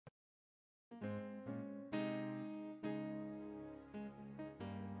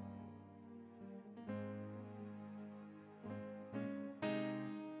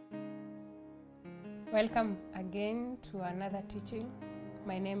Welcome again to another teaching.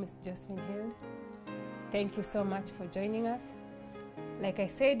 My name is Josephine Hill. Thank you so much for joining us. Like I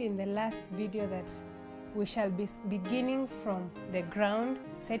said in the last video that we shall be beginning from the ground,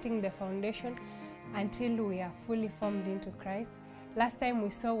 setting the foundation until we are fully formed into Christ. Last time we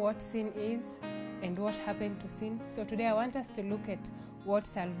saw what sin is and what happened to sin. So today I want us to look at what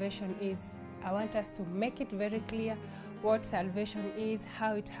salvation is. I want us to make it very clear what salvation is,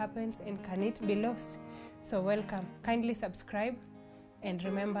 how it happens, and can it be lost? So welcome. Kindly subscribe, and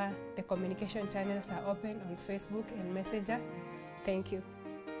remember the communication channels are open on Facebook and Messenger. Thank you.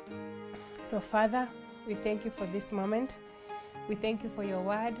 So Father, we thank you for this moment. We thank you for your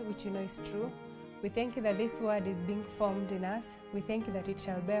word, which you know is true. We thank you that this word is being formed in us. We thank you that it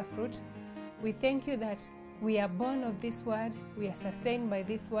shall bear fruit. We thank you that we are born of this word, we are sustained by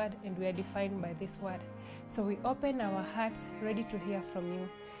this word, and we are defined by this word. So we open our hearts ready to hear from you.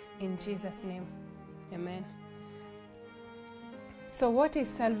 In Jesus' name, amen. So what is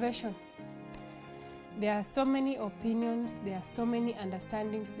salvation? There are so many opinions, there are so many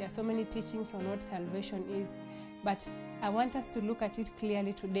understandings, there are so many teachings on what salvation is. But I want us to look at it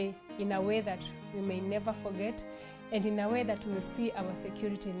clearly today in a way that we may never forget, and in a way that we will see our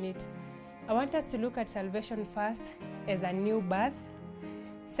security in it. I want us to look at salvation first as a new birth,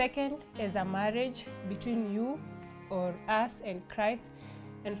 second as a marriage between you or us and Christ,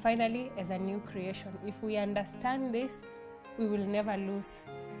 and finally as a new creation. If we understand this, we will never lose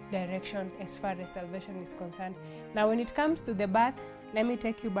direction as far as salvation is concerned. Now when it comes to the birth, let me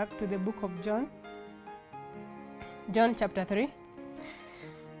take you back to the book of John chapter 3.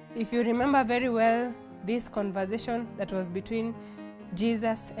 If you remember very well this conversation that was between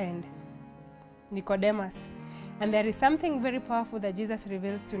Jesus and Nicodemus, and there is something very powerful that Jesus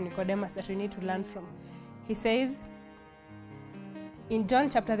reveals to Nicodemus that we need to learn from. He says in John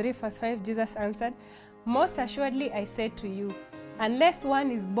chapter 3 verse 5, Jesus answered, "Most assuredly I say to you, unless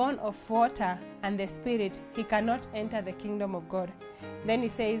one is born of water and the Spirit, he cannot enter the kingdom of God." Then he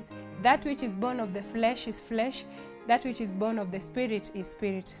says, "That which is born of the flesh is flesh, that which is born of the Spirit is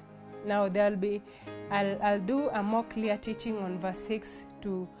spirit." Now I'll do a more clear teaching on verse 6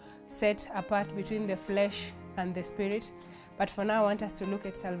 to set apart between the flesh and the Spirit. But for now, I want us to look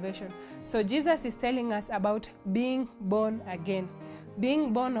at salvation. So Jesus is telling us about being born again,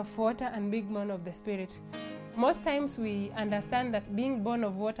 being born of water and being born of the Spirit. Most times we understand that being born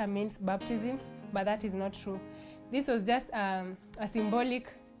of water means baptism, but that is not true. This was just a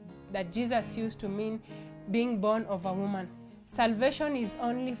symbolic that Jesus used to mean being born of a woman. Salvation is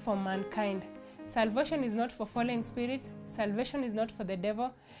only for mankind. Salvation is not for fallen spirits. Salvation is not for the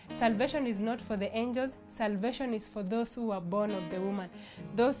devil. Salvation is not for the angels. Salvation is for those who were born of the woman,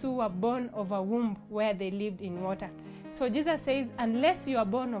 those who were born of a womb where they lived in water. So Jesus says, unless you are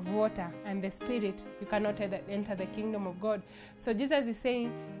born of water and the Spirit, you cannot enter the kingdom of God. So Jesus is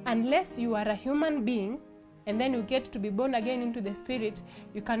saying, unless you are a human being and then you get to be born again into the Spirit,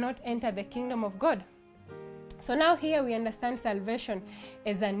 you cannot enter the kingdom of God. So now here we understand salvation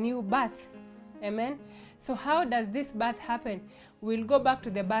as a new birth. Amen. So how does this birth happen? We'll go back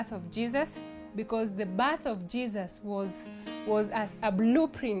to the birth of Jesus, because the birth of Jesus was as a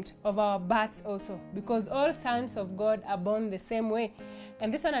blueprint of our births also, because all sons of God are born the same way.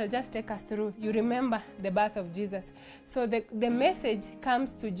 And this one I'll just take us through. You remember the birth of Jesus. So the message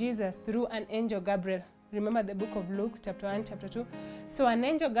comes to Jesus through an angel Gabriel. Remember the book of Luke, chapter 1, chapter 2. So an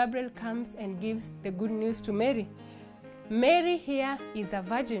angel Gabriel comes and gives the good news to Mary. Mary here is a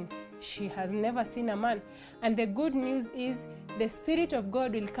virgin. She has never seen a man. And the good news is the Spirit of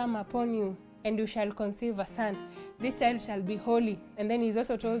God will come upon you, and you shall conceive a son. This child shall be holy. And then he's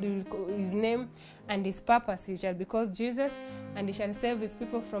also told his name and his purpose. He shall be called Jesus, and he shall save his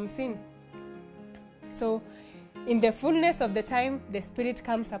people from sin. So in the fullness of the time, the Spirit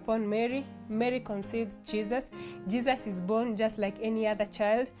comes upon Mary. Mary conceives Jesus. Jesus is born just like any other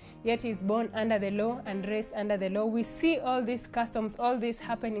child, yet he is born under the law and raised under the law. We see all these customs, all these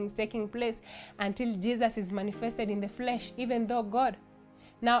happenings taking place until Jesus is manifested in the flesh, even though God.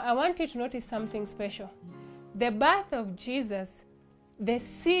 Now, I want you to notice something special. The birth of Jesus, the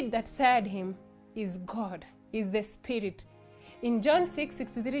seed that sired him is God, is the Spirit. In John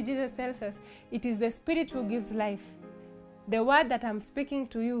 6:63, Jesus tells us, it is the Spirit who gives life. The word that I'm speaking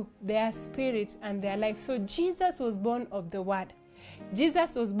to you, they are spirit and they are life. So Jesus was born of the word.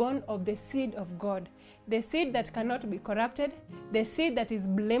 Jesus was born of the seed of God, the seed that cannot be corrupted, the seed that is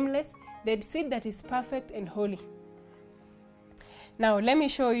blameless, the seed that is perfect and holy. Now, let me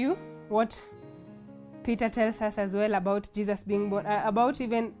show you what Peter tells us as well about Jesus being born, about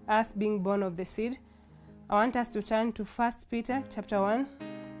even us being born of the seed. I want us to turn to 1 Peter chapter 1,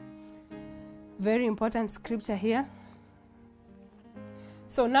 very important scripture here.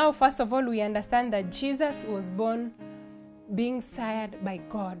 So now, first of all, we understand that Jesus was born being sired by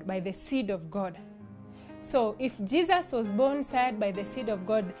God, by the seed of God. So if Jesus was born sired by the seed of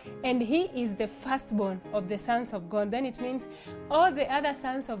God, and he is the firstborn of the sons of God, then it means all the other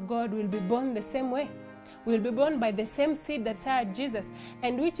sons of God will be born the same way. Will be born by the same seed that sired Jesus.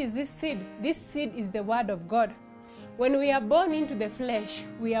 And which is this seed? This seed is the word of God. When we are born into the flesh,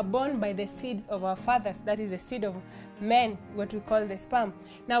 we are born by the seeds of our fathers. That is the seed of men, what we call the sperm.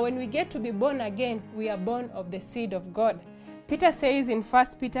 Now when we get to be born again, we are born of the seed of God. Peter says in 1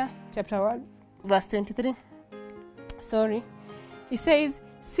 Peter chapter 1, verse 23. He says,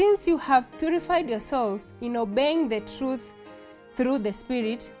 since you have purified your souls in obeying the truth through the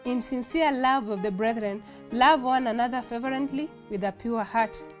Spirit, in sincere love of the brethren, love one another fervently with a pure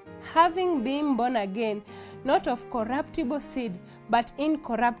heart, having been born again, not of corruptible seed, but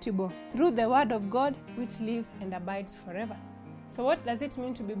incorruptible, through the word of God, which lives and abides forever. So what does it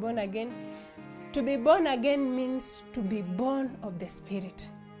mean to be born again? To be born again means to be born of the Spirit.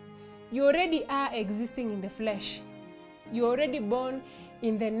 You already are existing in the flesh. You're already born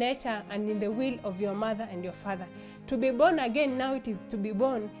in the nature and in the will of your mother and your father. To be born again now, it is to be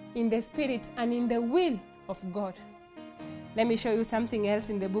born in the Spirit and in the will of God. Let me show you something else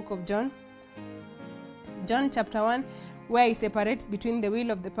in the book of John. John chapter 1, where he separates between the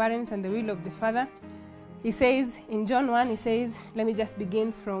will of the parents and the will of the father. He says, in John 1, he says, let me just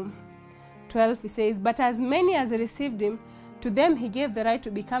begin from 12. He says, but as many as received him, to them he gave the right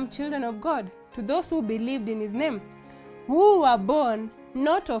to become children of God, to those who believed in his name, who were born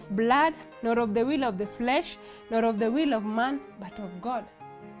not of blood, nor of the will of the flesh, nor of the will of man, but of God.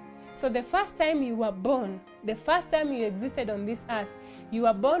 So the first time you were born, the first time you existed on this earth, you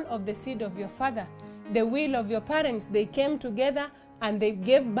were born of the seed of your father, the will of your parents. They came together and they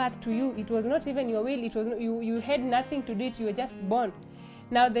gave birth to you. It was not even your will. It was you had nothing to do it. You were just born.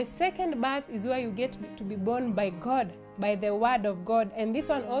 Now the second birth is where you get to be born by God, by the word of God, and this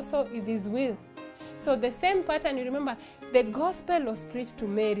one also is his will. So the same pattern, you remember, the gospel was preached to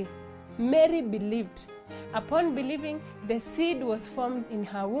Mary. Mary believed. Upon believing, the seed was formed in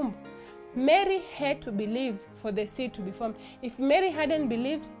her womb. Mary had to believe for the seed to be formed. If Mary hadn't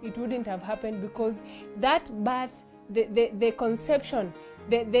believed, it wouldn't have happened, because that birth, the conception,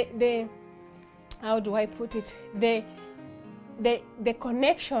 the how do I put it? The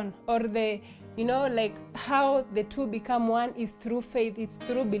connection, or the, like how the two become one, is through faith, it's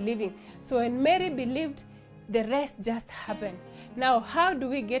through believing. So when Mary believed, the rest just happened. Now, how do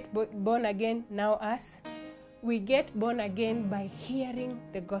we get born again now us? We get born again by hearing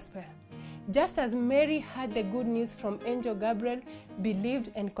the gospel. Just as Mary heard the good news from Angel Gabriel,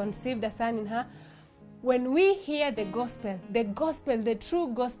 believed and conceived a son in her, when we hear the gospel, the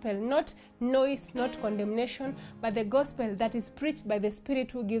true gospel, not noise, not condemnation, but the gospel that is preached by the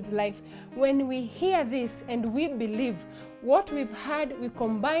Spirit who gives life, when we hear this and we believe, what we've heard we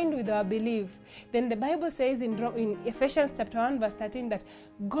combined with our belief, then the Bible says in Ephesians chapter 1 verse 13 that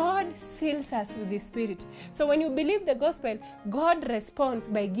God seals us with his Spirit. So when you believe the gospel, God responds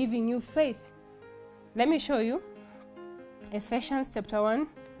by giving you faith. Let me show you. Ephesians chapter 1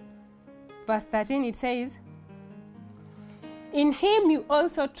 verse 13, it says, in him you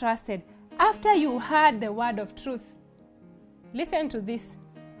also trusted, after you heard the word of truth. Listen to this.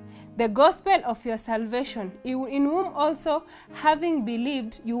 The gospel of your salvation, in whom also, having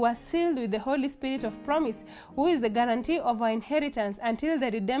believed, you were sealed with the Holy Spirit of promise, who is the guarantee of our inheritance until the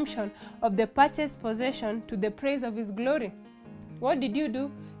redemption of the purchased possession, to the praise of his glory. What did you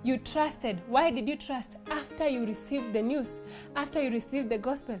do? You trusted. Why did you trust? After you received the news, after you received the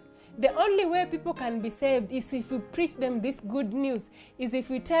gospel. The only way people can be saved is if we preach them this good news, is if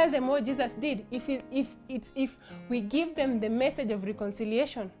we tell them what Jesus did, if we give them the message of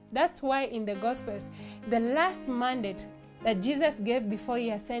reconciliation. That's why in the Gospels, the last mandate that Jesus gave before he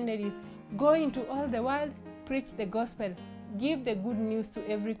ascended is, go into all the world, preach the gospel, give the good news to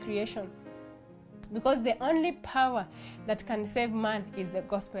every creation. Because the only power that can save man is the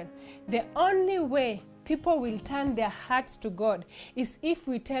gospel. The only way people will turn their hearts to God is if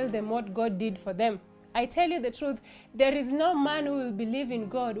we tell them what God did for them. I tell you the truth, there is no man who will believe in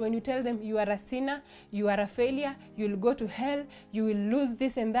God when you tell them you are a sinner, you are a failure, you will go to hell, you will lose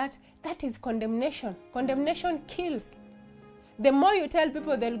this and that. That is condemnation. Condemnation kills. The more you tell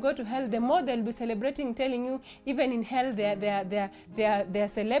people they'll go to hell, the more they'll be celebrating, telling you even in hell there are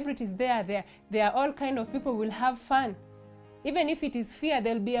celebrities there are all kind of people will have fun. Even if it is fear,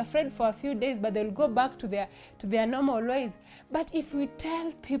 they'll be afraid for a few days, but they'll go back to their normal ways. But if we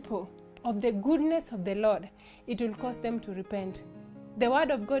tell people of the goodness of the Lord, it will cause them to repent. The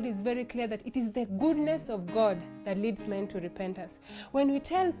word of God is very clear that it is the goodness of God that leads men to repentance. When we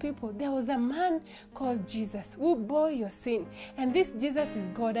tell people there was a man called Jesus who bore your sin, and this Jesus is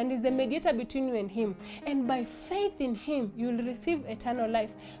God and is the mediator between you and him, and by faith in him you will receive eternal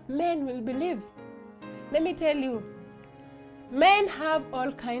life, men will believe. Let me tell you, men have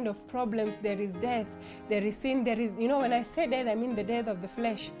all kind of problems. There is death, there is sin, there is, when I say death, I mean the death of the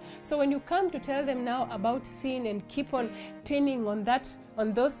flesh. So when you come to tell them now about sin and keep on pinning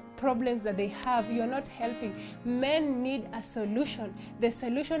on those problems that they have, you are not helping. Men need a solution. The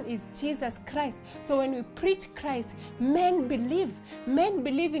solution is Jesus Christ. So when we preach Christ, men believe. Men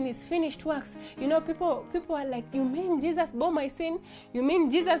believe in his finished works. People are like, you mean Jesus bore my sin? You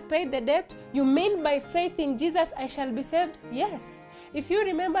mean Jesus paid the debt? You mean by faith in Jesus I shall be saved? Yes. If you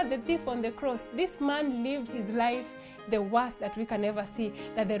remember the thief on the cross, this man lived his life the worst that we can ever see,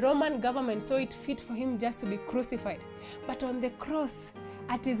 that the Roman government saw it fit for him just to be crucified. But on the cross,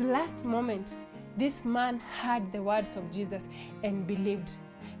 at his last moment, this man heard the words of Jesus and believed.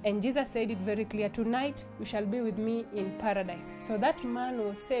 And Jesus said it very clear, tonight you shall be with me in paradise. So that man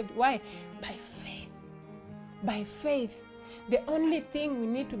was saved. Why? By faith. By faith. The only thing we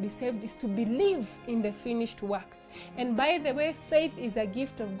need to be saved is to believe in the finished work. And by the way, faith is a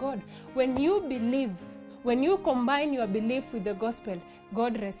gift of God. When you believe, when you combine your belief with the gospel,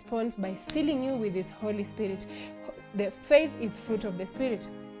 God responds by sealing you with his Holy Spirit. The faith is fruit of the Spirit.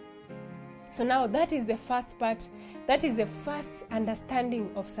 So now that is the first part. That is the first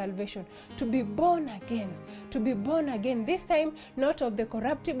understanding of salvation. To be born again. To be born again. This time, not of the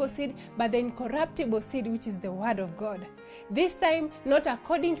corruptible seed, but the incorruptible seed, which is the word of God. This time, not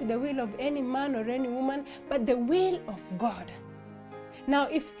according to the will of any man or any woman, but the will of God. Now,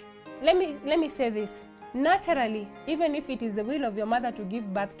 let me say this. Naturally, even if it is the will of your mother to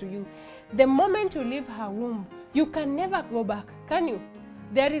give birth to you, the moment you leave her womb, you can never go back, can you?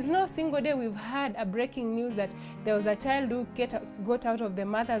 There is no single day we've had a breaking news that there was a child who got out of the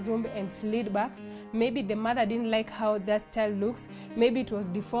mother's womb and slid back. Maybe the mother didn't like how that child looks. Maybe it was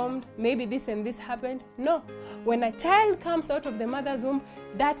deformed. Maybe this and this happened. No. When a child comes out of the mother's womb,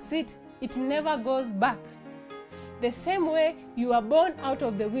 that's it. It never goes back. The same way you are born out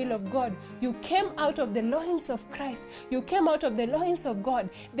of the will of God. You came out of the loins of Christ. You came out of the loins of God.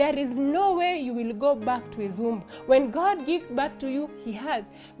 There is no way you will go back to his womb. When God gives birth to you, he has.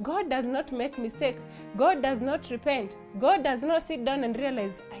 God does not make mistake. God does not repent. God does not sit down and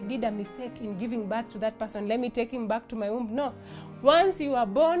realize, I did a mistake in giving birth to that person. Let me take him back to my womb. No. Once you are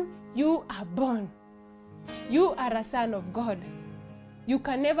born, you are born. You are a son of God. You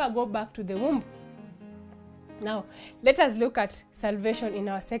can never go back to the womb. Now, let us look at salvation in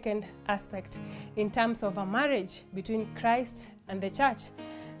our second aspect, in terms of a marriage between Christ and the church.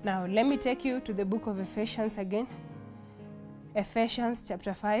 Now, let me take you to the book of Ephesians again. Ephesians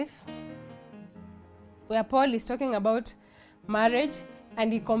chapter 5, where Paul is talking about marriage,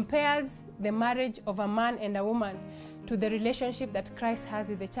 and he compares the marriage of a man and a woman to the relationship that Christ has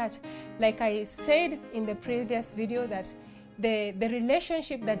with the church. Like I said in the previous video, that the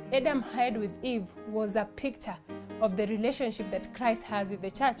relationship that Adam had with Eve was a picture of the relationship that Christ has with the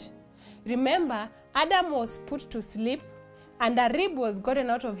church. Remember, Adam was put to sleep, and a rib was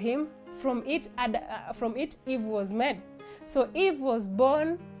gotten out of him. From it, Eve was made. So Eve was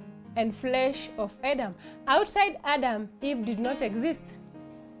bone and flesh of Adam. Outside Adam, Eve did not exist.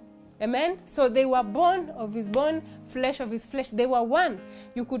 Amen? So they were born of his bone, flesh of his flesh. They were one.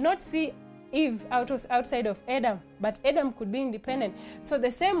 You could not see Eve outside of Adam, but Adam could be independent. So the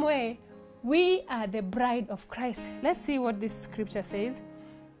same way, we are the bride of Christ. Let's see what this scripture says.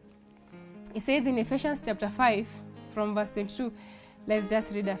 It says in Ephesians chapter 5, from verse 22, let's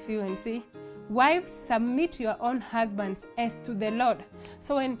just read a few and see. Wives, submit your own husbands as to the Lord.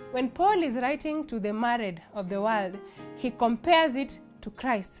 So when Paul is writing to the married of the world, he compares it to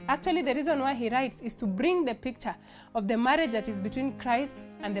Christ. Actually, the reason why he writes is to bring the picture of the marriage that is between Christ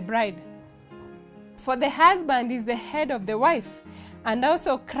and the bride. For the husband is the head of the wife, and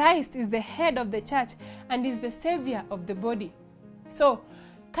also Christ is the head of the church and is the savior of the body. So,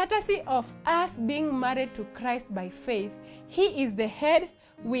 courtesy of us being married to Christ by faith, he is the head,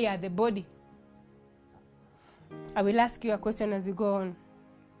 we are the body. I will ask you a question as you go on.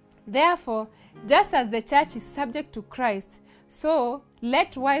 Therefore, just as the church is subject to Christ, so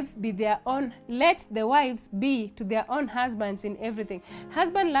let the wives be to their own husbands in everything.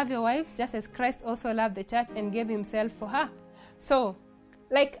 Husband, love your wives just as Christ also loved the church and gave himself for her. So,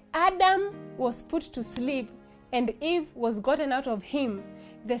 like Adam was put to sleep and Eve was gotten out of him,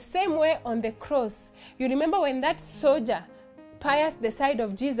 the same way on the cross. You remember when that soldier pierced the side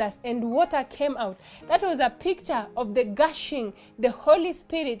of Jesus and water came out. That was a picture of the gushing, the Holy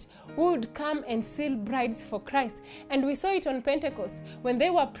Spirit who would come and seal brides for Christ. And we saw it on Pentecost. When they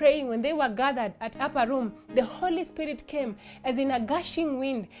were praying, when they were gathered at upper room, the Holy Spirit came as in a gushing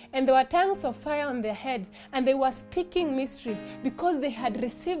wind, and there were tongues of fire on their heads, and they were speaking mysteries because they had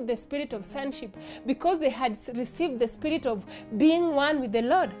received the spirit of sonship, because they had received the spirit of being one with the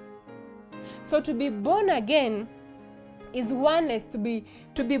Lord. So to be born again is oneness. To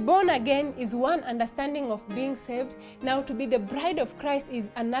be born again is one understanding of being saved. Now to be the bride of Christ is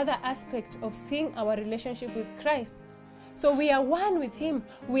another aspect of seeing our relationship with Christ. So we are one with him.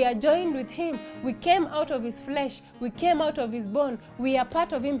 We are joined with him. We came out of his flesh. We came out of his bone. We are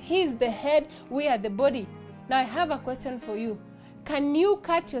part of him. He is the head. We are the body. Now I have a question for you. Can you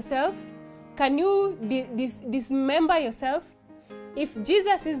cut yourself? Can you dismember yourself? If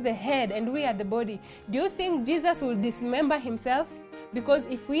Jesus is the head and we are the body, do you think Jesus will dismember himself? Because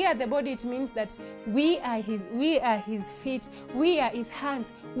if we are the body, it means that we are his feet, we are his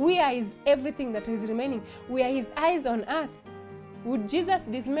hands, we are his everything that is remaining. We are his eyes on earth. Would Jesus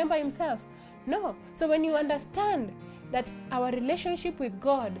dismember himself? No. So when you understand that our relationship with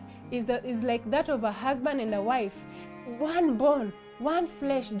God is like that of a husband and a wife, one bone, one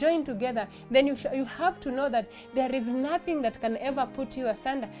flesh joined together, then you have to know that there is nothing that can ever put you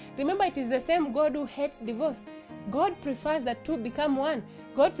asunder. Remember, it is the same God who hates divorce. God prefers that two become one.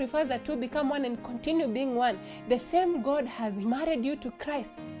 God prefers that two become one and continue being one. The same God has married you to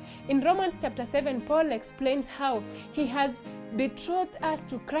Christ. In Romans chapter 7, Paul explains how he has betrothed us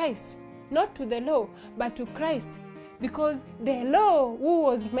to Christ, not to the law, but to Christ. Because the law, who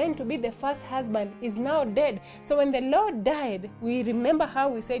was meant to be the first husband, is now dead. So when the law died, we remember how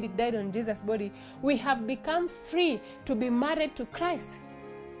we said it died on Jesus' body. We have become free to be married to Christ.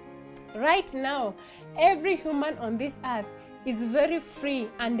 Right now, every human on this earth is very free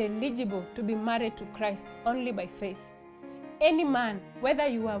and eligible to be married to Christ only by faith. Any man, whether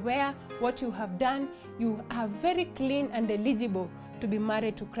you are aware what you have done, you are very clean and eligible to be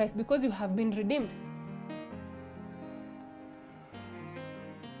married to Christ because you have been redeemed.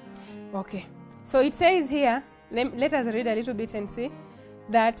 Okay, so it says here, let us read a little bit and see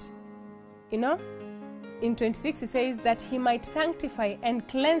that, in 26 it says that he might sanctify and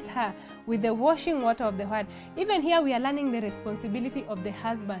cleanse her with the washing water of the word. Even here we are learning the responsibility of the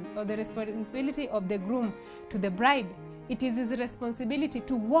husband, or the responsibility of the groom to the bride. It is his responsibility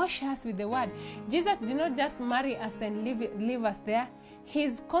to wash us with the word. Jesus did not just marry us and leave us there.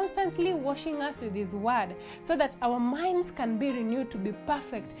 He's constantly washing us with his word so that our minds can be renewed to be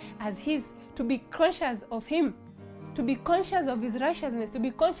perfect as his, to be conscious of him, to be conscious of his righteousness, to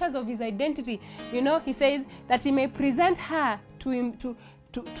be conscious of his identity. He says that he may present her to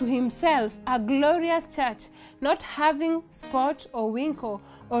himself a glorious church, not having spot or wrinkle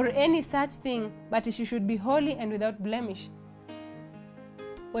or any such thing, but she should be holy and without blemish.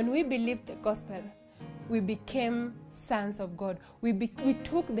 When we believed the gospel, we became sons of God. We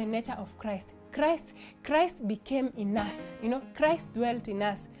took the nature of Christ. Christ became in us. Christ dwelt in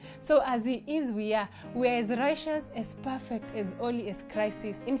us. So as he is, we are as righteous, as perfect, as holy as Christ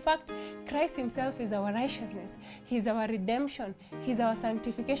is. In fact, Christ himself is our righteousness. He's our redemption. He's our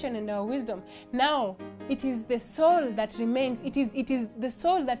sanctification and our wisdom. Now, it is the soul that remains. It is the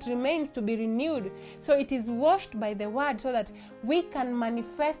soul that remains to be renewed. So it is washed by the word so that we can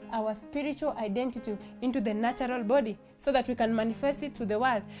manifest our spiritual identity into the natural body, so that we can manifest it to the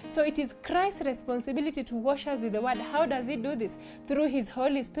world. So it is Christ's responsibility to wash us with the word. How does he do this? Through his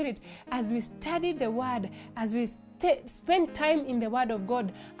Holy Spirit. As we study the word, as we spend time in the word of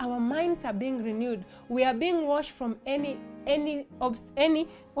God, our minds are being renewed. We are being washed from any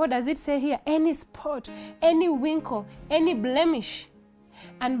what does it say here? Any spot, any wrinkle, any blemish.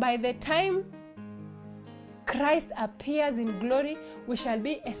 And by the time Christ appears in glory, we shall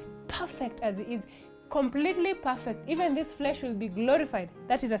be as perfect as he is. Completely perfect. Even this flesh will be glorified.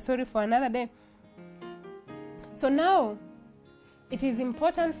 That is a story for another day. So now, it is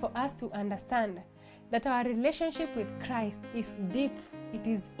important for us to understand that our relationship with Christ is deep, it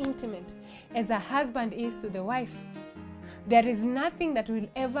is intimate, as a husband is to the wife. There is nothing that will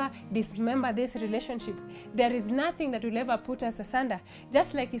ever dismember this relationship. There is nothing that will ever put us asunder.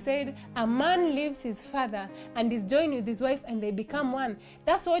 Just like he said, a man leaves his father and is joined with his wife and they become one.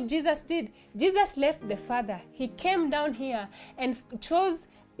 That's what Jesus did. Jesus left the father. He came down here and chose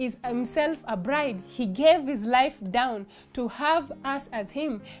himself a bride. He gave his life down to have us as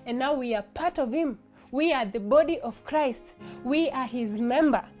him. And now we are part of him. We are the body of Christ. We are his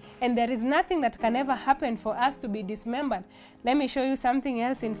member. And there is nothing that can ever happen for us to be dismembered. Let me show you something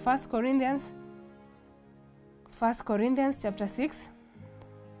else in 1 1 Corinthians chapter 6.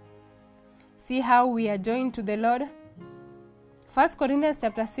 See how we are joined to the Lord. 1 Corinthians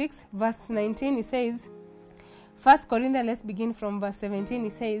chapter 6, verse 19, it says, 1 Corinthians, let's begin from verse 17,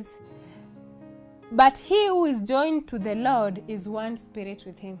 it says, but he who is joined to the Lord is one spirit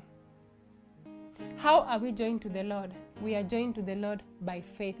with him. How are we joined to the Lord? We are joined to the Lord by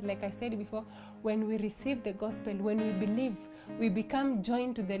faith. Like I said before, when we receive the gospel, when we believe, we become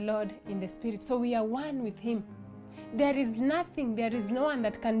joined to the Lord in the spirit. So we are one with him. There is nothing, there is no one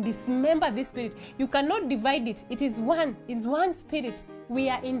that can dismember this spirit. You cannot divide it. It is one. It's one spirit. We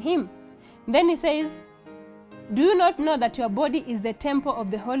are in him. Then he says, do you not know that your body is the temple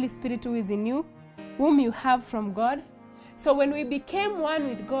of the Holy Spirit who is in you, whom you have from God? So when we became one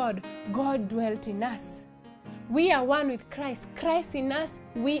with God, God dwelt in us. We are one with Christ. Christ in us,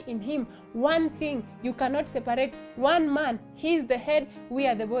 we in him. One thing, you cannot separate. One man, he is the head, we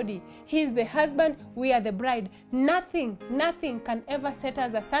are the body. He is the husband, we are the bride. Nothing can ever set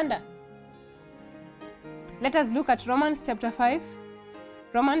us asunder. Let us look at Romans chapter 5,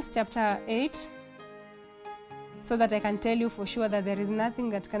 Romans chapter 8, so that I can tell you for sure that there is nothing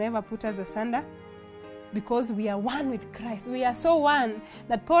that can ever put us asunder. Because we are one with Christ. We are so one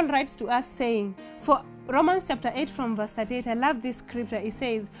that Paul writes to us saying, for Romans chapter 8 from verse 38, I love this scripture. It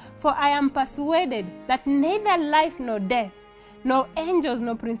says, for I am persuaded that neither life nor death, nor angels,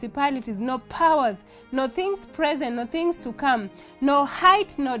 nor principalities, nor powers, nor things present, nor things to come, nor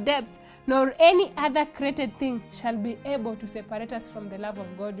height, nor depth, nor any other created thing shall be able to separate us from the love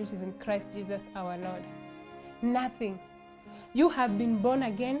of God which is in Christ Jesus our Lord. Nothing. You have been born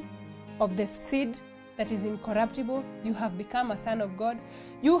again of the seed that is incorruptible. You have become a son of God.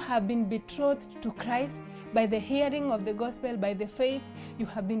 You have been betrothed to Christ by the hearing of the gospel, by the faith. You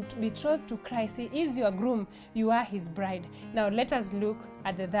have been betrothed to Christ. He is your groom. You are his bride. Now let us look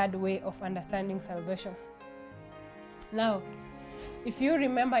at the third way of understanding salvation. Now, if you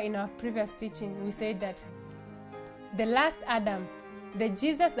remember in our previous teaching, we said that the last Adam, the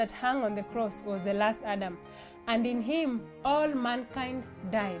Jesus that hung on the cross, was the last Adam. And in him, all mankind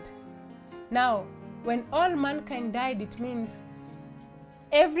died. Now, when all mankind died, it means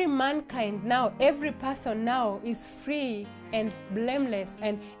every mankind now, every person now is free and blameless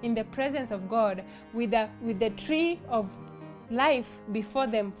and in the presence of God with the tree of life before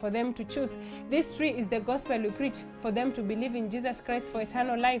them for them to choose. This tree is the gospel we preach for them to believe in Jesus Christ for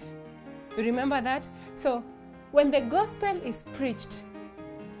eternal life. You remember that? So when the gospel is preached,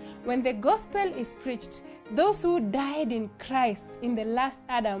 those who died in Christ in the last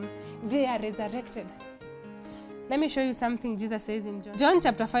Adam, they are resurrected. Let me show you something Jesus says in John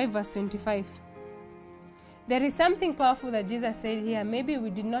chapter 5 verse 25. There is something powerful that Jesus said here. Maybe we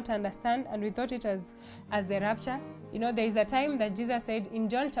did not understand and we thought it as the rapture. You know, there is a time that Jesus said in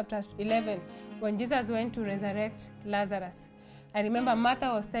John chapter 11 when Jesus went to resurrect Lazarus. I remember Martha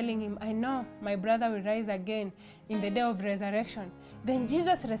was telling him, I know my brother will rise again in the day of resurrection. Then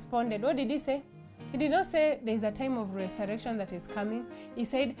Jesus responded. What did he say? He did not say there is a time of resurrection that is coming. He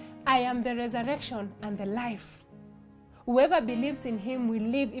said, I am the resurrection and the life. Whoever believes in him will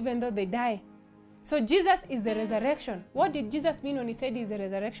live even though they die. So Jesus is the resurrection. What did Jesus mean when he said he is the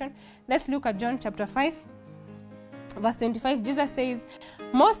resurrection? Let's look at John chapter 5, verse 25. Jesus says,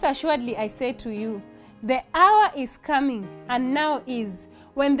 most assuredly I say to you, the hour is coming, and now is,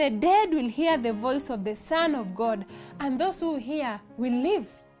 when the dead will hear the voice of the Son of God, and those who hear will live.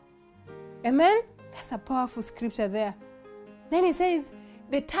 Amen? That's a powerful scripture there. Then he says,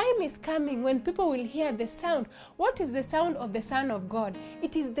 the time is coming when people will hear the sound. What is the sound of the Son of God?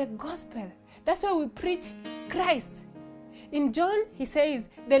 It is the gospel. That's why we preach Christ. In John, he says,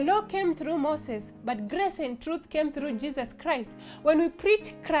 the law came through Moses, but grace and truth came through Jesus Christ. When we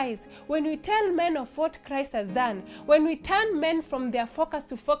preach Christ, when we tell men of what Christ has done, when we turn men from their focus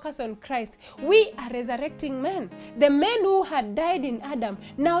to focus on Christ, we are resurrecting men. The men who had died in Adam,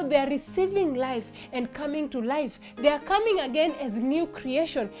 now they are receiving life and coming to life. They are coming again as new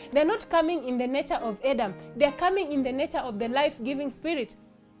creation. They are not coming in the nature of Adam. They are coming in the nature of the life-giving Spirit.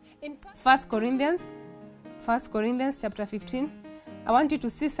 In 1 Corinthians chapter 15, I want you to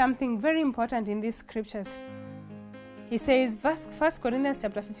see something very important in these scriptures. He says, 1 Corinthians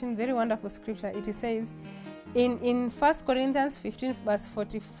chapter 15, very wonderful scripture. It says, in 1 Corinthians 15 verse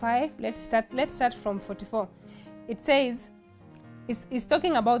 45, let's start from 44. It says, it's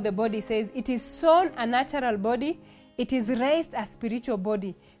talking about the body. It says, it is sown a natural body, it is raised a spiritual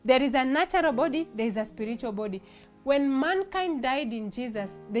body. There is a natural body, there is a spiritual body. When mankind died in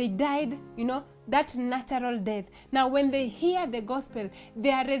Jesus, they died, that natural death. Now, when they hear the gospel, they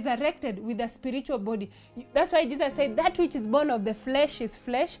are resurrected with a spiritual body. That's why Jesus said, that which is born of the flesh is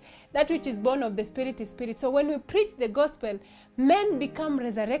flesh, that which is born of the spirit is spirit. So when we preach the gospel, men become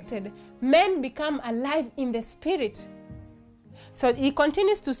resurrected, men become alive in the spirit. So he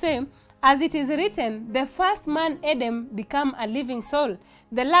continues to say, as it is written, the first man Adam became a living soul.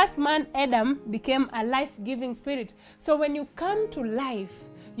 The last man Adam became a life-giving spirit. So when you come to life,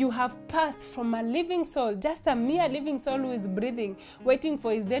 you have passed from a living soul, just a mere living soul who is breathing, waiting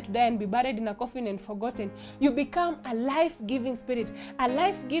for his day to die and be buried in a coffin and forgotten. You become a life-giving spirit. A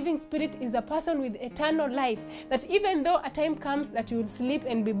life-giving spirit is a person with eternal life, that even though a time comes that you will sleep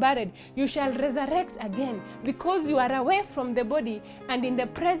and be buried, you shall resurrect again, because you are away from the body and in the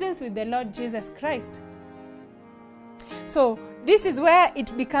presence with the Lord Jesus Christ. So this is where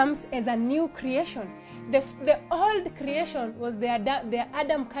it becomes as a new creation. The old creation was the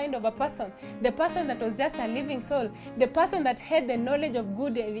Adam kind of a person, the person that was just a living soul, the person that had the knowledge of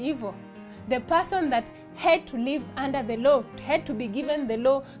good and evil, the person that had to live under the law, had to be given the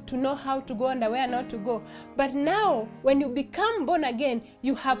law to know how to go and where not to go. But now, when you become born again,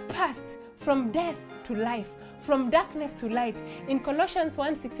 you have passed from death to life, from darkness to light. In Colossians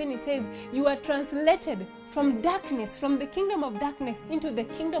 1:16 it says, you are translated from darkness, from the kingdom of darkness into the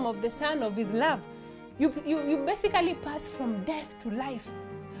kingdom of the Son of his love. You basically pass from death to life.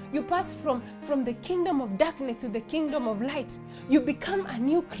 You pass from the kingdom of darkness to the kingdom of light. You become a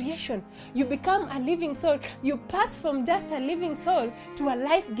new creation. You become a living soul. You pass from just a living soul to a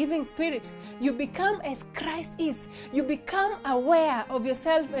life-giving spirit. You become as Christ is. You become aware of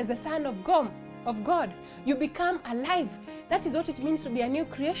yourself as a son of God. You become alive. That is what it means to be a new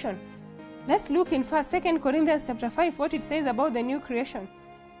creation. Let's look in 2 Corinthians chapter 5, what it says about the new creation.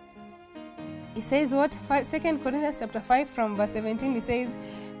 It says what? 2 Corinthians chapter 5 from verse 17, it says,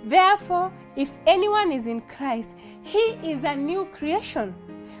 therefore, if anyone is in Christ, he is a new creation.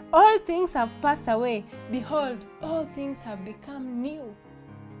 All things have passed away. Behold, all things have become new.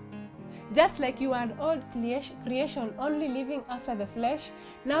 Just like you are an old creation, only living after the flesh,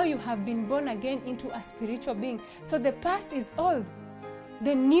 now you have been born again into a spiritual being. So the past is old.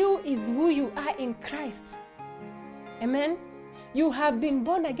 The new is who you are in Christ. Amen? You have been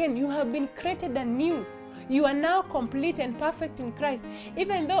born again. You have been created anew. You are now complete and perfect in Christ.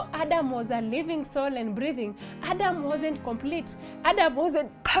 Even though Adam was a living soul and breathing, Adam wasn't complete. Adam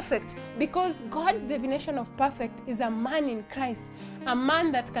wasn't perfect, because God's definition of perfect is a man in Christ, a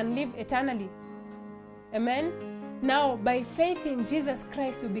man that can live eternally. Amen? Now, by faith in Jesus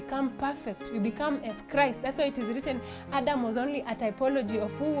Christ, you become perfect. You become as Christ. That's why it is written, Adam was only a typology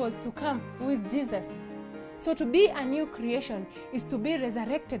of who was to come, who is Jesus. So to be a new creation is to be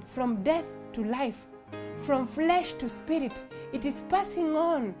resurrected from death to life, from flesh to spirit. It is passing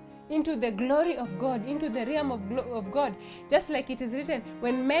on into the glory of God, into the realm of God. Just like it is written,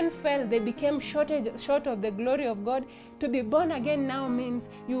 when men fell, they became short of the glory of God. To be born again now means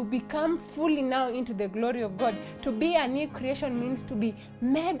you become fully now into the glory of God. To be a new creation means to be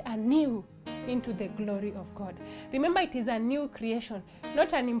made anew into the glory of God. Remember, it is a new creation,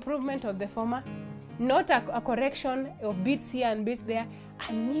 not an improvement of the former, not a correction of bits here and bits there.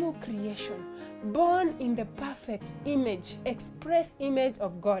 A new creation, born in the perfect image, express image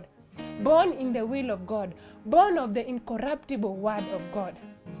of God, born in the will of God, born of the incorruptible word of God.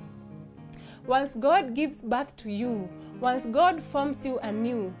 Once God gives birth to you, once God forms you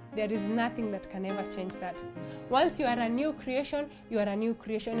anew, there is nothing that can ever change that. Once you are a new creation, you are a new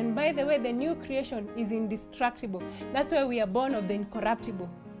creation. And by the way, the new creation is indestructible. That's why we are born of the incorruptible.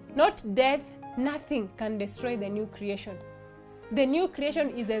 Not death, nothing can destroy the new creation. The new creation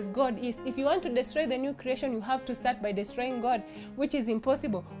is as God is. If you want to destroy the new creation, you have to start by destroying God, which is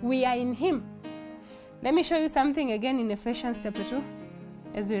impossible. We are in Him. Let me show you something again in Ephesians chapter 2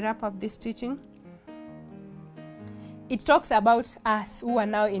 as we wrap up this teaching. It talks about us who are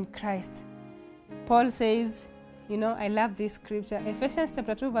now in Christ. Paul says, I love this scripture. Ephesians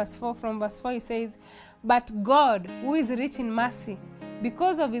chapter 2 verse 4, from verse 4 it says, but God, who is rich in mercy,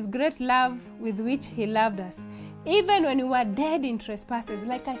 because of His great love with which He loved us, even when we were dead in trespasses.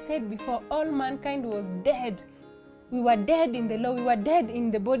 Like I said before, all mankind was dead. We were dead in the law. We were dead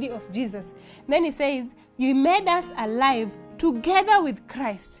in the body of Jesus. Then He says, you made us alive together with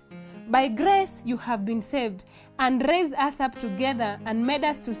Christ. By grace you have been saved, and raised us up together and made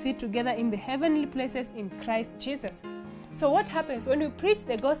us to sit together in the heavenly places in Christ Jesus. So what happens when we preach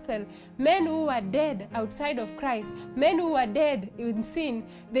the gospel? Men who are dead outside of Christ, men who are dead in sin,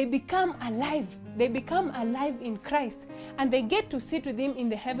 they become alive. They become alive in Christ, and they get to sit with him in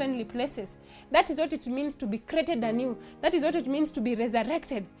the heavenly places. That is what it means to be created anew. That is what it means to be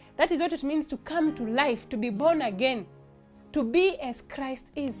resurrected. That is what it means to come to life, to be born again, to be as Christ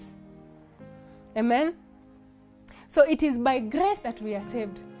is. Amen? So it is by grace that we are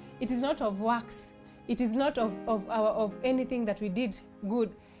saved. It is not of works. It is not of anything that we did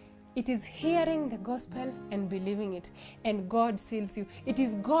good. It is hearing the gospel and believing it, and God seals you. It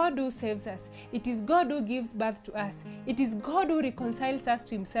is God who saves us. It is God who gives birth to us. It is God who reconciles us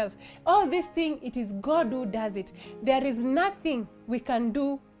to himself. All these things, it is God who does it. There is nothing we can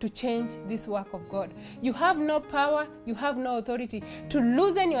do to change this work of God. You have no power, you have no authority to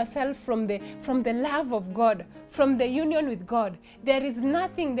loosen yourself from the love of God, from the union with God. There is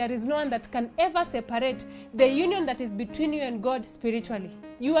nothing, there is no one that can ever separate the union that is between you and God spiritually.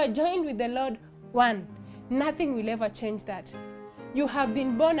 You are joined with the Lord one. Nothing will ever change that. You have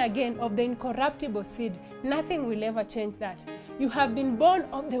been born again of the incorruptible seed. Nothing will ever change that. You have been born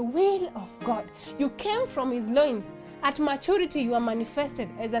of the will of God. You came from his loins. At maturity, you are manifested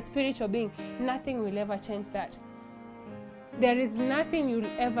as a spiritual being. Nothing will ever change that. There is nothing you'll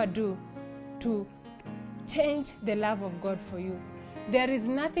ever do to change the love of God for you. There is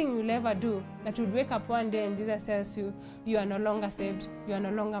nothing you'll ever do that would wake up one day and Jesus tells you, you are no longer saved, you are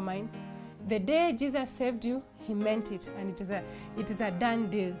no longer mine. The day Jesus saved you, he meant it, and it is a done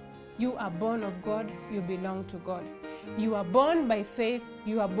deal. You are born of God, you belong to God. You are born by faith,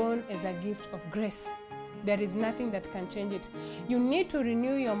 you are born as a gift of grace. There is nothing that can change it. You need to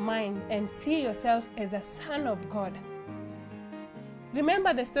renew your mind and see yourself as a son of God.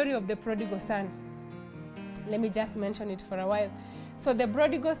 Remember the story of the prodigal son. Let me just mention it for a while. So the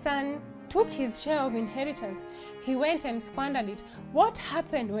prodigal son took his share of inheritance. He went and squandered it. What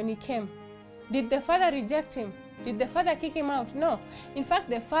happened when he came? Did the father reject him? Did the father kick him out? No. In fact,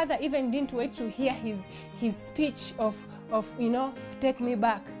 the father even didn't wait to hear his speech of take me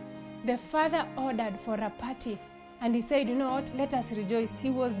back. The father ordered for a party, and he said, you know what, let us rejoice.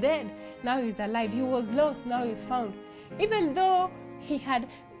 He was dead, now he's alive. He was lost, now he's found. Even though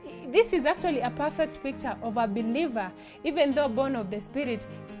this is actually a perfect picture of a believer, even though born of the Spirit,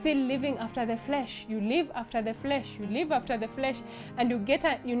 still living after the flesh. You live after the flesh, you live after the flesh, and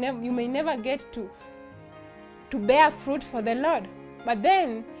you may never get to bear fruit for the Lord. But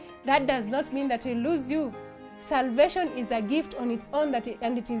then, that does not mean that He lose you. Salvation is a gift on its own,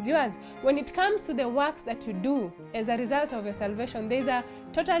 and it is yours. When it comes to the works that you do as a result of your salvation, there's a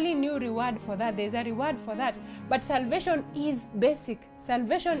totally new reward for that. There's a reward for that. But salvation is basic.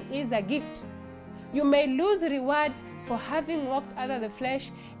 Salvation is a gift. You may lose rewards for having walked out of the flesh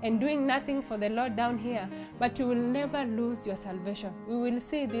and doing nothing for the Lord down here, but you will never lose your salvation. We will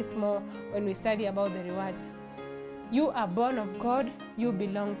see this more when we study about the rewards. You are born of God, you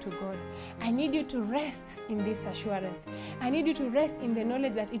belong to God. I need you to rest in this assurance. I need you to rest in the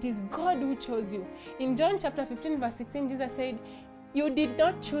knowledge that it is God who chose you. In John chapter 15 verse 16, Jesus said, you did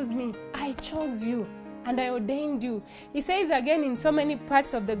not choose me, I chose you and I ordained you. He says again in so many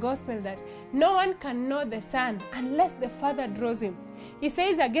parts of the gospel that no one can know the Son unless the Father draws him. He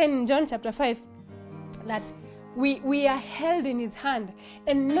says again in John chapter 5 that we are held in his hand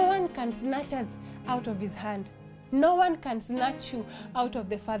and no one can snatch us out of his hand. No one can snatch you out of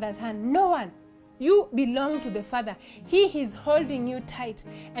the Father's hand. No one. You belong to the Father. He is holding you tight,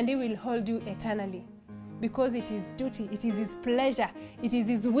 and He will hold you eternally. Because it is duty, it is His pleasure, it is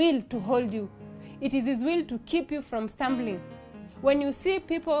His will to hold you. It is His will to keep you from stumbling. When you see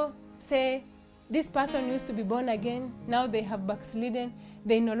people say, this person used to be born again, now they have backslidden,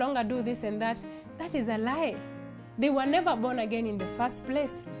 they no longer do this and that, that is a lie. They were never born again in the first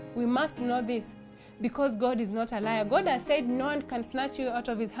place. We must know this. Because God is not a liar. God has said no one can snatch you out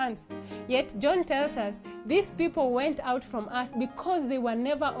of His hands. Yet John tells us these people went out from us because they were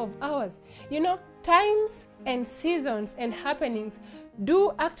never of ours. You know, times and seasons and happenings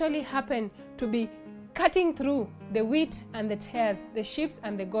do actually happen to be cutting through the wheat and the tares, the sheep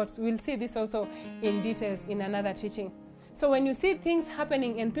and the goats. We'll see this also in details in another teaching. So when you see things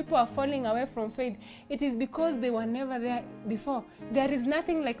happening and people are falling away from faith, it is because they were never there before. There is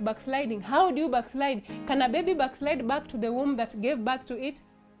nothing like backsliding. How do you backslide? Can a baby backslide back to the womb that gave birth to it?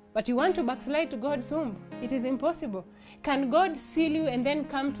 But you want to backslide to God's womb. It is impossible. Can God seal you and then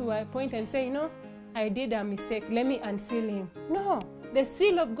come to a point and say, I did a mistake, let me unseal him? No. The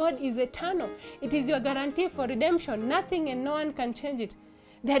seal of God is eternal. It is your guarantee for redemption. Nothing and no one can change it.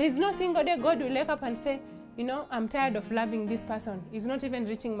 There is no single day God will wake up and say, I'm tired of loving this person. He's not even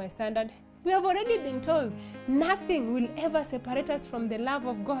reaching my standard. We have already been told nothing will ever separate us from the love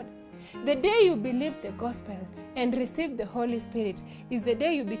of God. The day you believe the gospel and received the Holy Spirit is the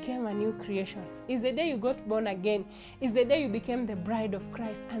day you became a new creation, is the day you got born again, is the day you became the bride of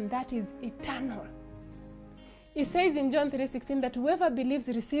Christ, and that is eternal. It says in John 3:16 that whoever believes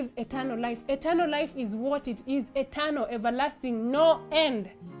receives eternal life. Eternal life is what it is, eternal, everlasting, no end.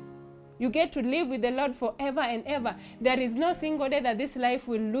 You get to live with the Lord forever and ever. There is no single day that this life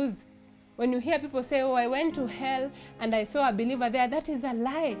will lose. When you hear people say, oh, I went to hell and I saw a believer there, that is a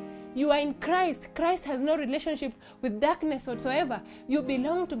lie. You are in Christ. Christ has no relationship with darkness whatsoever. You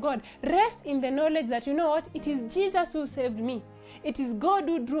belong to God. Rest in the knowledge that, you know what? It is Jesus who saved me. It is God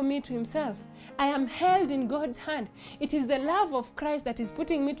who drew me to himself. I am held in God's hand. It is the love of Christ that is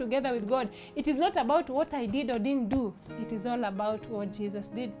putting me together with God. It is not about what I did or didn't do. It is all about what Jesus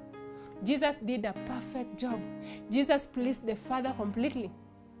did. Jesus did a perfect job. Jesus pleased the Father completely.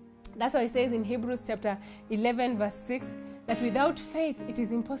 That's why it says in Hebrews chapter 11 verse 6 that without faith it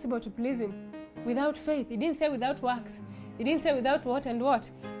is impossible to please him. Without faith. He didn't say without works. He didn't say without what and what.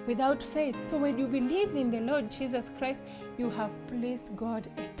 Without faith. So when you believe in the Lord Jesus Christ, you have pleased God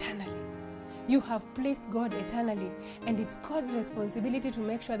eternally. You have pleased God eternally. And it's God's responsibility to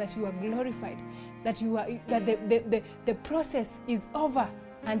make sure that you are glorified. That the process is over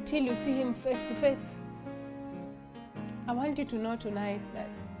until you see him face to face. I want you to know tonight that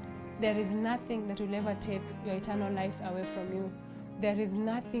there is nothing that will ever take your eternal life away from you. There is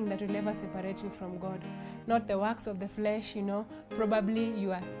nothing that will ever separate you from God. Not the works of the flesh, Probably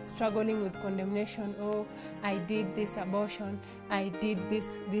you are struggling with condemnation. Oh, I did this abortion. I did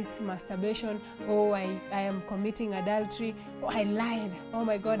this masturbation. Oh, I am committing adultery. Oh, I lied. Oh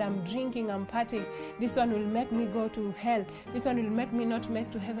my God, I'm drinking, I'm partying. This one will make me go to hell. This one will make me not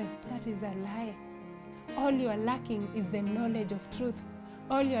make to heaven. That is a lie. All you are lacking is the knowledge of truth.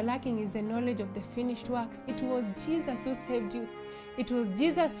 All you're lacking is the knowledge of the finished works. It was Jesus who saved you. It was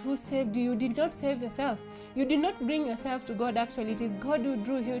Jesus who saved you. You did not save yourself. You did not bring yourself to God actually. It is God who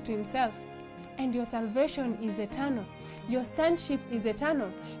drew you to himself. And your salvation is eternal. Your sonship is eternal.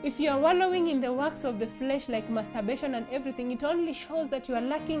 If you are wallowing in the works of the flesh like masturbation and everything, it only shows that you are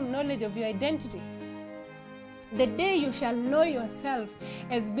lacking knowledge of your identity. The day you shall know yourself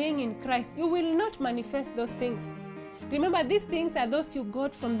as being in Christ, you will not manifest those things. Remember, these things are those you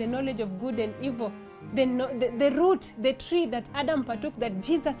got from the knowledge of good and evil. The root, the tree that Adam partook, that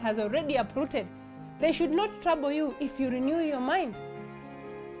Jesus has already uprooted. They should not trouble you if you renew your mind.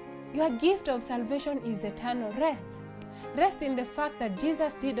 Your gift of salvation is eternal. Rest. Rest in the fact that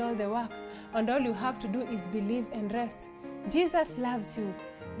Jesus did all the work, and all you have to do is believe and rest. Jesus loves you.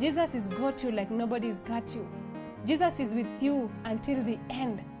 Jesus has got you like nobody's got you. Jesus is with you until the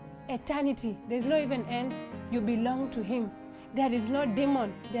end. Eternity. There's no even end. You belong to him. There is no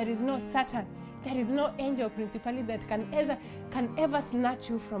demon. There is no Satan. There is no angel principality that can ever snatch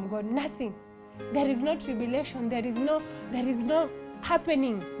you from God. Nothing. There is no tribulation. There is no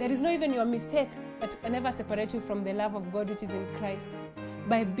happening. There is no even your mistake that can ever separate you from the love of God which is in Christ.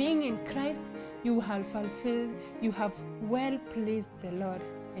 By being in Christ, you have fulfilled, you have well pleased the Lord,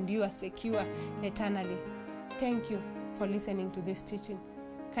 and you are secure eternally. Thank you for listening to this teaching.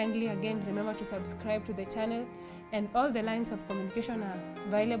 Kindly again remember to subscribe to the channel, and all the lines of communication are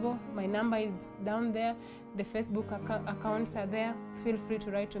available. My number is down there. The Facebook accounts are there. Feel free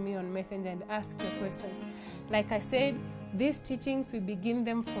to write to me on Messenger and ask your questions. Like I said, these teachings, we begin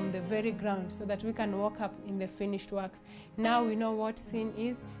them from the very ground so that we can walk up in the finished works. Now we know what sin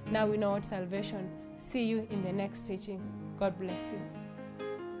is. Now we know what salvation. See you in the next teaching. God bless you.